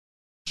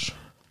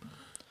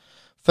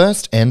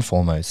First and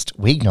foremost,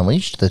 we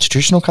acknowledge the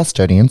traditional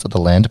custodians of the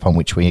land upon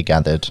which we are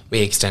gathered.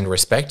 We extend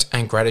respect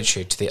and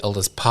gratitude to the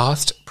elders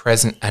past,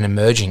 present and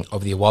emerging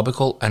of the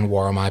Awabakal and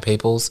Worimi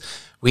peoples.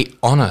 We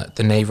honour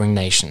the neighbouring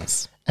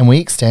nations. And we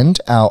extend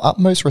our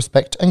utmost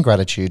respect and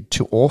gratitude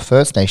to all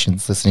First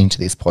Nations listening to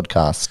this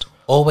podcast.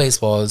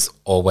 Always was,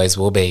 always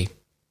will be.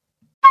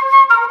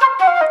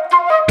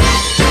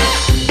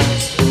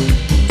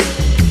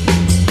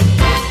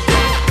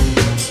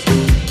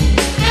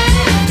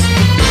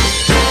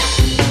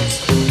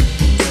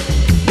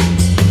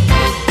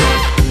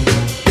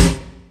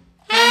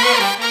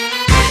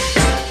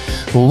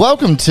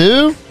 Welcome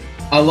to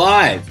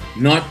Alive,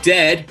 not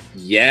dead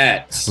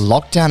yet.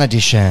 Lockdown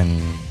Edition.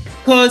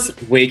 Because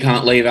we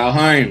can't leave our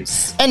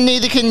homes. And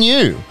neither can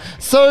you.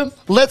 So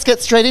let's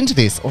get straight into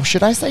this. Or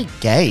should I say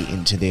gay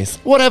into this?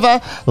 Whatever.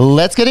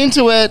 Let's get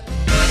into it.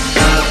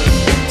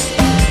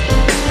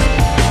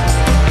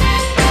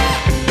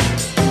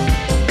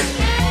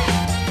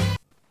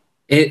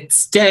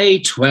 It's day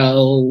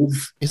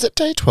 12. Is it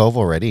day 12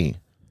 already?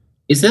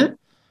 Is it?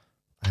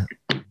 I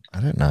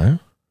don't know.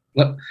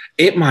 Well,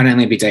 it might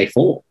only be day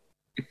 4.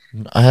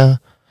 No,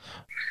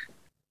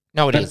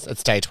 it is.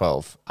 It's day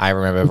 12. I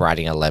remember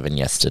writing 11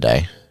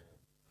 yesterday.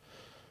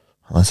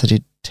 Unless I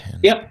did 10.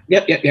 Yep.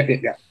 Okay.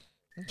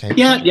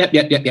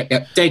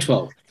 Yep. Day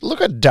 12. Look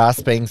at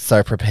Dust being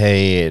so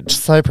prepared.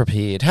 So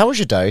prepared. How was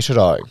your day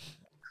today?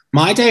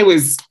 My day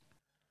was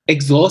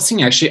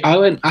exhausting, actually.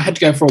 I had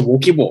to go for a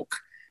walkie walk,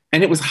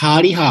 and it was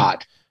hardy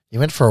hard. You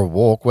went for a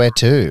walk. Where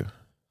to?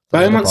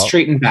 Beaumont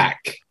Street and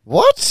back.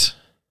 What?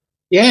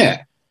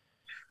 Yeah.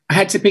 I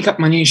had to pick up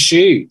my new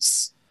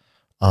shoes.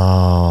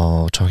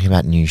 Oh, talking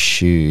about new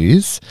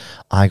shoes.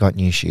 I got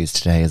new shoes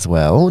today as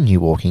well.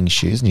 New walking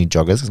shoes, new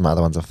joggers, because my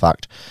other ones are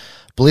fucked.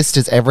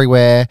 Blisters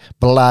everywhere,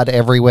 blood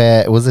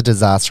everywhere. It was a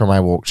disaster on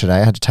my walk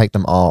today. I had to take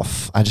them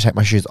off. I had to take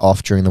my shoes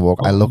off during the walk.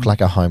 I look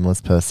like a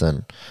homeless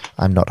person.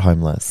 I'm not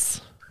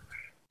homeless.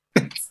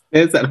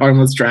 There's that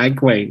homeless drag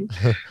queen.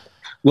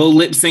 We'll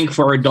lip sync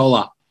for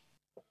 $1.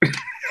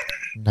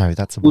 No,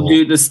 that's a We'll balk.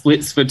 do the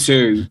splits for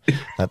 2.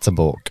 That's a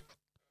balk.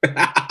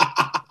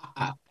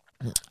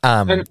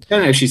 I don't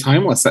know if she's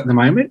homeless at the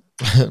moment.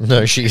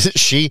 No, she's in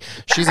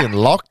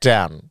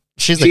lockdown.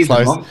 She's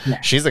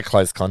a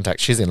close contact.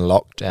 She's in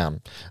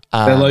lockdown.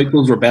 The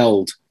locals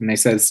rebelled and they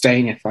said, "Stay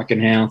in your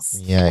fucking house."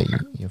 Yeah,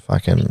 you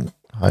fucking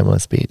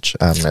homeless bitch.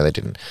 No, they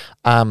didn't.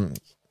 Does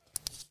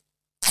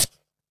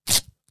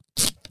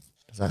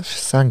that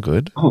sound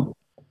good? Oh,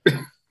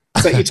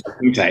 is that your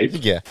talking tape?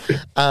 Yeah.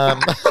 I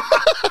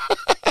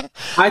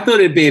thought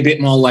it'd be a bit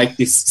more like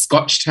this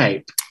Scotch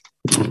tape.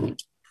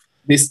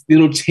 This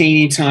little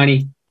teeny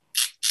tiny.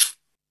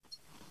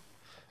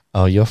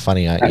 Oh, you're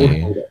funny, aren't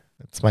you?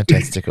 It's my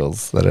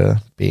testicles that are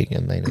big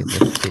and they need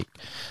the thick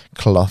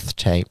cloth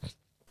tape.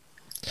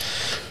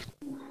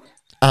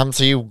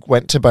 So you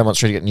went to Beaumont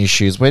Street to get new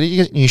shoes. Where did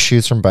you get new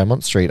shoes from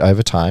Beaumont Street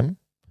over time?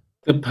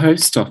 The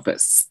post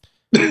office.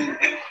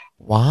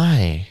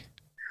 Why?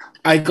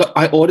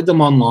 I ordered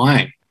them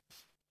online.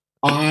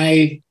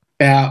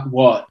 About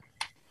what?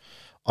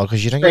 Oh,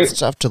 because you don't get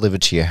stuff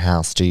delivered to your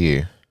house, do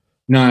you?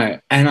 No,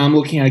 and I'm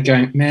looking at it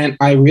going, man,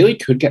 I really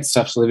could get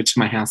stuff delivered to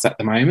my house at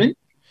the moment.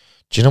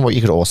 Do you know what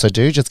you could also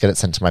do? Just get it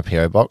sent to my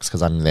PO box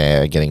because I'm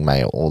there getting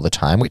mail all the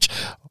time, which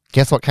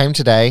guess what came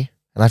today?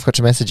 And I forgot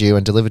to message you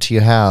and deliver to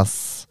your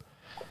house.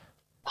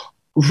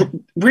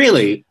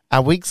 Really?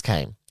 Our wigs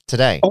came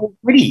today.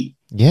 Already?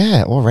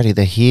 Yeah, already.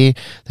 They're here.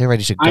 They're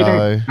ready to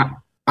go.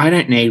 I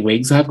don't need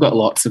wigs. I've got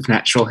lots of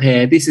natural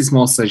hair. This is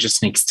more so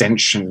just an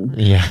extension.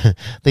 Yeah,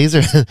 these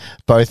are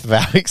both of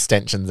our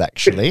extensions,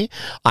 actually.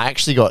 I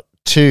actually got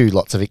 2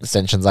 lots of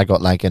extensions. I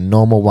got like a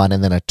normal one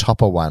and then a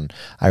topper one.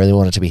 I really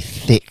want it to be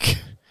thick.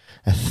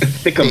 A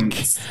thick one.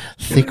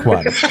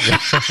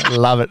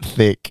 Love it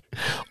thick.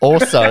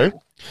 Also,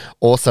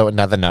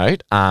 another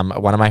note,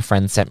 one of my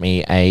friends sent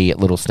me a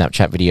little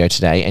Snapchat video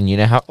today, and you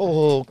know how,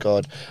 oh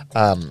God.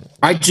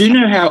 I do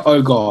know how,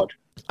 oh God.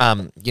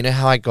 You know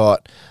how I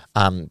got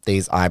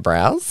these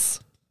eyebrows?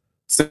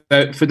 So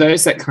for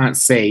those that can't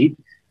see,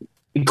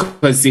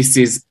 because this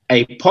is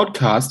a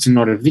podcast and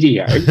not a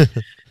video,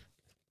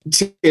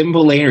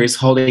 Timberlina is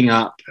holding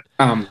up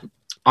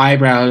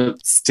eyebrow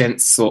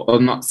stencil,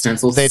 or not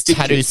stencils. They're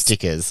stickers. tattoo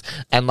stickers.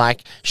 And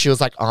like, she was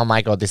like, oh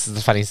my God, this is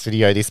the funniest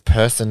video. This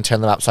person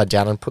turned them upside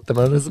down and put them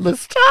on as a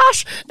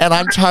moustache. And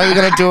I'm totally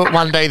going to do it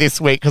one day this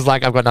week because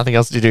like I've got nothing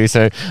else to do.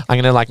 So I'm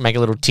going to like make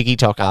a little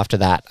TikTok after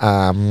that.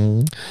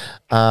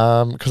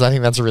 Because I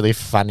think that's really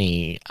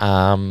funny.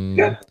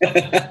 Yeah.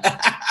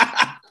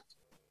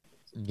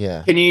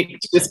 Can you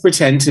just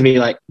pretend to be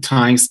like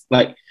tying,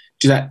 like,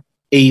 do that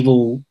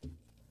evil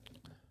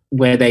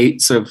where they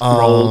sort of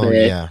roll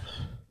their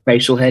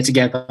facial hair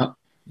together?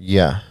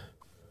 Yeah.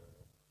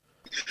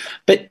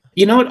 But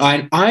you know what?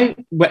 I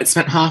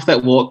spent half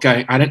that walk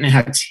going, I don't know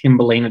how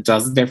Timberlina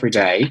does it every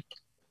day.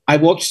 I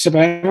walked to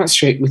Beaumont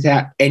Street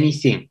without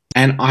anything,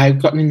 and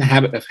I've gotten in the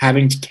habit of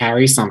having to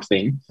carry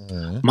something.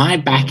 My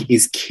back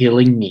is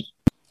killing me.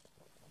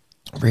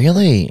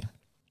 Really?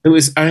 It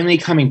was only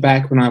coming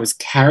back when I was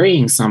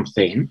carrying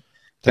something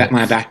that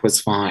my back was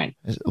fine.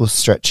 It was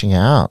stretching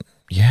out.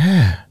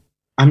 Yeah.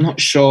 I'm not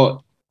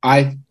sure.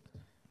 I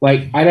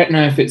don't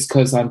know if it's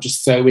because I'm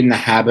just so in the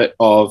habit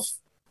of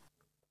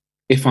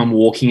if I'm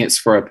walking, it's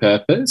for a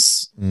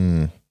purpose.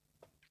 Well,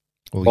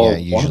 Or yeah,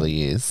 it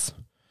usually is.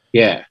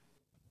 Yeah.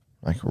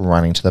 Like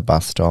running to the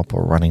bus stop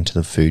or running to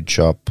the food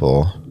shop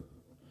or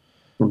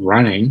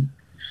Running.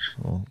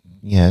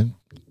 yeah.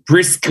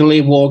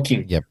 Briskly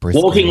walking. Yeah,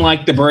 briskly. Walking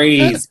like the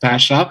breeze,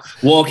 Pasha.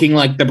 Walking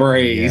like the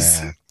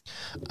breeze.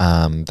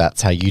 Yeah.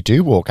 That's how you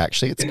do walk,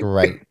 actually. It's a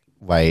great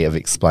way of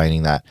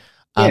explaining that.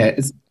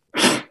 And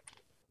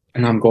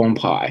I'm going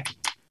pie.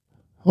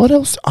 What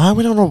else? I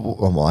went on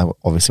I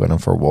obviously went on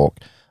for a walk.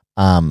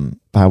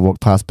 But I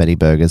walked past Betty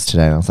Burgers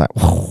today and I was like,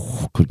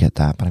 could get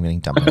that, but I'm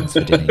getting dumplings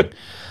for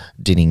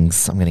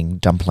Dinnings. I'm getting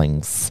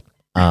dumplings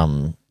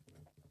and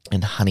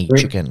honey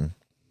chicken.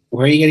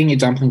 Where are you getting your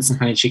dumplings and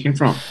honey chicken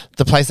from?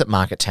 The place at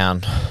Market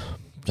Town.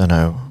 Don't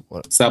know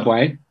what.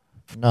 Subway?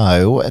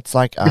 No, it's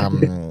like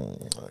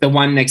the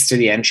one next to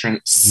the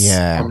entrance.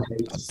 Yeah, on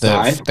the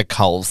side. the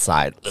Coles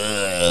side.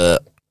 The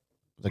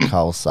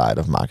Coles side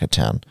of Market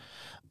Town.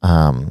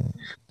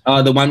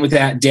 The one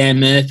without Dan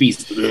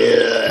Murphy's.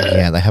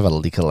 Yeah, they have a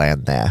liquor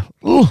land there.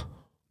 Ooh.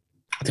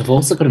 They've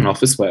also got an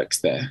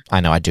Officeworks there. I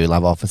know, I do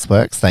love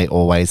Officeworks. They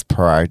always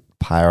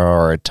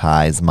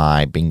prioritize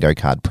my bingo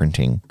card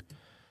printing.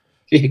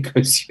 Yeah,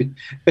 because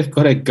they've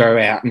got to go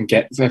out and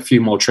get a few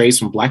more trees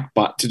from Black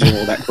Butt to do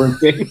all that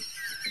printing.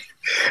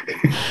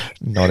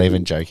 Not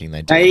even joking,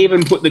 they do. They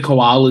even put the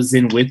koalas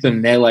in with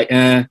them. They're like,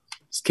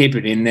 just keep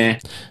it in there.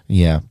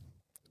 Yeah.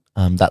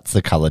 That's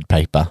the coloured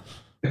paper.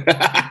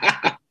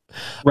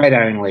 Red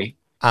only.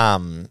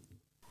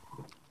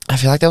 I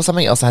feel like there was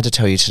something else I had to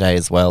tell you today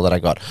as well that I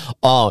got.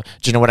 Oh,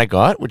 do you know what I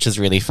got? Which is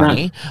really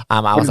funny.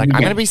 I was like, I'm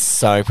going to be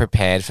so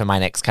prepared for my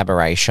next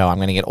cabaret show. I'm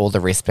going to get all the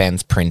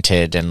wristbands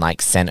printed and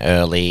like sent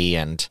early.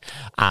 And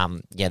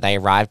they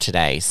arrived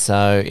today.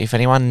 So if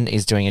anyone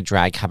is doing a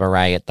drag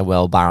cabaret at the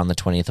Well Bar on the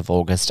 20th of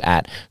August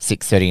at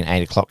 6:30 and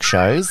 8 o'clock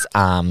shows,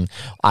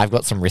 I've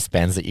got some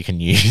wristbands that you can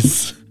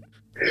use.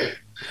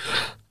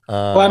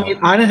 Well, I mean,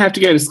 I don't have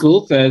to go to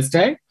school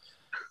Thursday.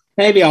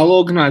 Maybe I'll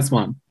organise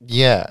one.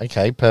 Yeah,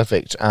 okay,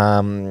 perfect.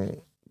 So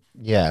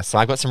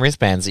I got some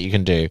wristbands that you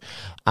can do.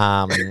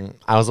 I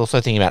was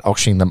also thinking about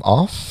auctioning them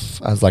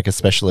off as like a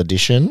special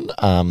edition.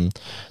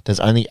 There's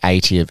only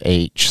 80 of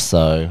each,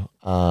 so...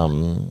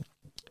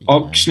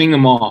 Auctioning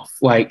them off,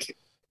 like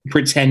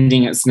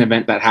pretending it's an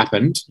event that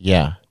happened.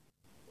 Yeah.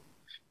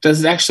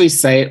 Does it actually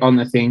say it on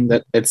the thing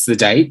that it's the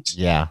date?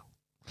 Yeah.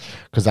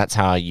 Because that's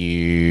how I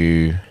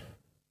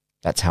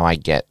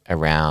get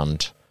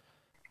around...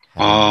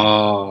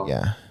 Oh.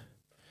 Yeah.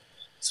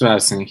 That's what I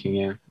was thinking,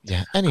 yeah.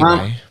 Yeah,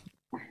 anyway.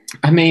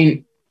 I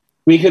mean,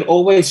 we could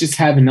always just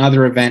have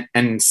another event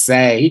and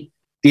say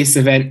this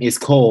event is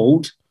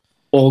called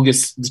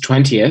August the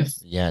 20th.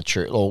 Yeah,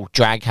 true. Or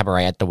Drag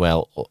Cabaret at the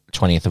Well,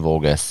 20th of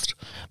August.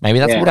 Maybe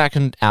that's what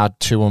our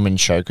two-woman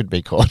show could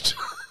be called.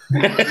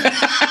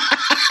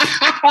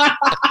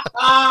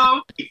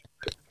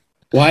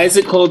 Why is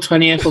it called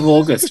 20th of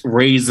August?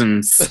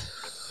 Reasons.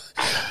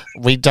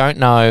 We don't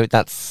know.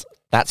 That's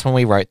when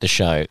we wrote the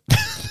show,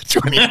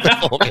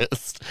 20th of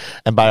August.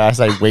 And by I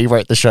say we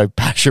wrote the show,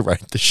 Pasha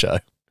wrote the show.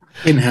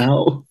 In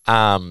hell.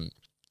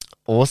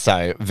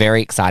 Also,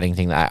 very exciting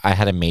thing that I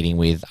had a meeting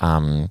with,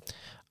 I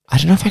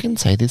don't know if I can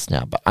say this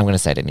now, but I'm going to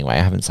say it anyway.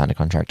 I haven't signed a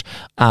contract.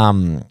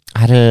 I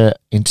had a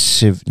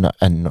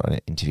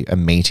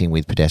meeting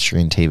with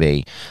Pedestrian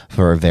TV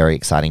for a very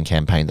exciting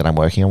campaign that I'm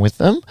working on with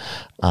them.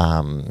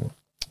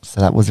 So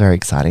that was very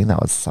exciting.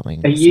 That was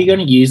something. Are you going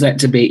to use that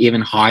to be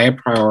even higher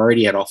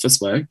priority at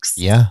Officeworks?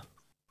 Yeah.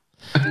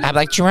 Do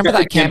you remember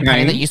that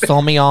campaign that you saw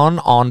me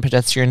on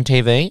Pedestrian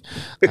TV?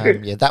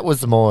 Yeah, that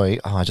was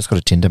I just got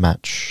a Tinder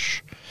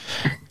match.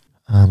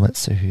 Let's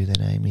see who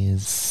their name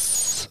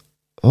is.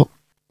 Oh,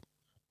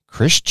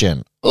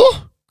 Christian.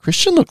 Oh,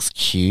 Christian looks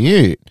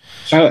cute.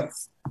 Show it.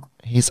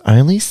 He's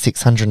only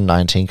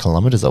 619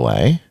 kilometres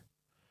away.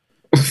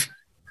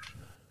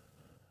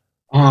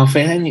 Oh,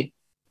 fanny.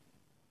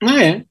 Oh,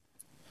 yeah.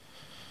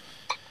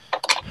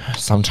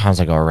 Sometimes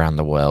I go around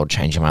the world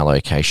changing my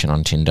location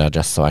on Tinder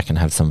just so I can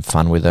have some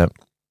fun with it.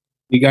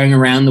 You're going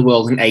around the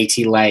world in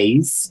 80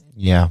 lays.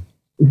 Yeah,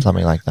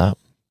 something like that.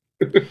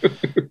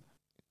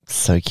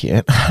 So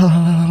cute.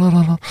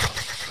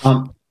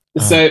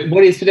 So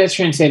what is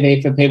Pedestrian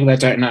TV for people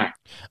that don't know?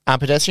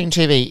 Pedestrian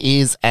TV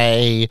is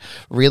a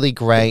really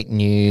great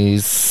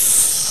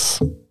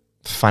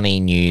funny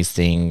news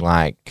thing,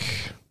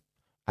 like...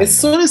 It's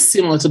sort of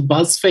similar to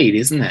BuzzFeed,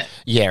 isn't it?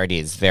 Yeah, it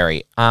is,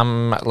 very. I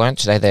learned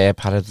today they're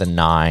part of the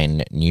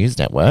 9 News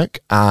Network.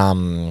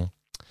 Oh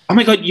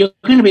my God, you're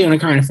going to be on A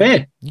Current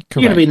Affair. You're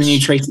going to be in the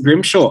new Tracy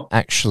Grimshaw.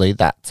 Actually,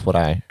 that's what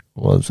I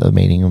was a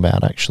meeting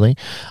about, actually.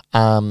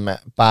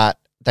 But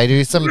they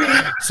do so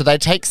they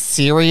take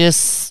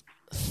serious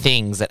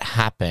things that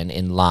happen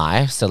in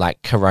life, so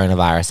like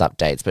coronavirus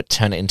updates, but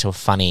turn it into a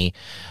funny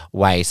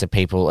way so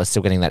people are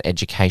still getting that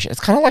education.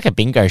 It's kind of like a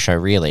bingo show,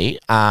 really.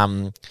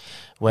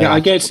 Where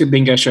I go to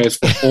bingo shows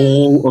for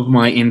all of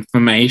my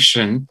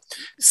information,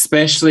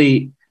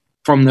 especially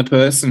from the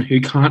person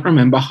who can't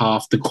remember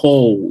half the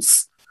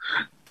calls.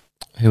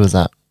 Who was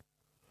that?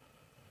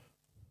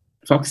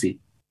 Foxy.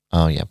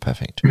 Oh, yeah,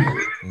 perfect.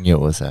 Knew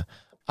it was her.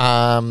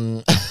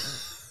 And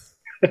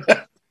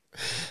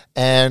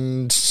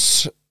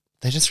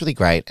they're just really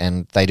great,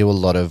 and they do a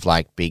lot of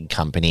like big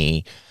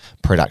company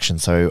production.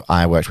 So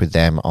I worked with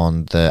them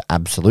on the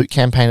Absolute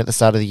campaign at the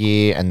start of the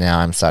year, and now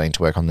I'm starting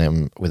to work on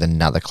them with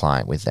another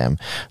client with them.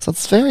 So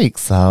it's very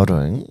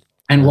exciting.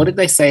 And what did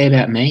they say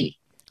about me?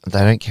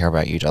 They don't care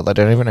about you, Joel. They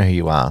don't even know who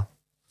you are.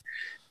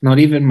 Not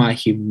even my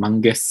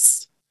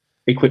humongous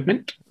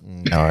equipment?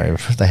 No,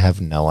 they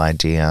have no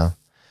idea.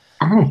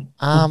 Oh,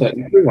 but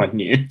everyone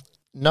knew.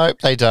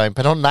 Nope, they don't.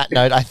 But on that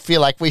note, I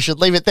feel like we should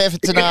leave it there for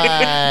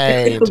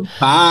tonight.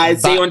 Bye.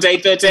 See you on day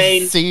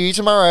 13. See you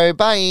tomorrow.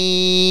 Bye.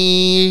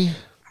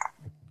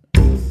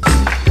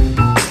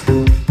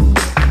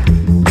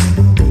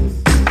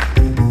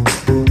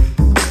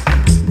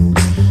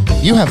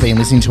 You have been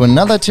listening to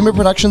another Timber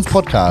Productions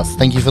podcast.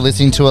 Thank you for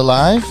listening to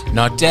Alive.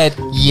 Not dead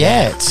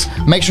yet.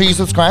 Make sure you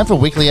subscribe for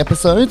weekly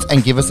episodes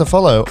and give us a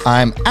follow.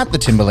 I'm at the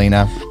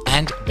Timberlina.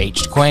 and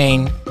Beached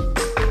Queen.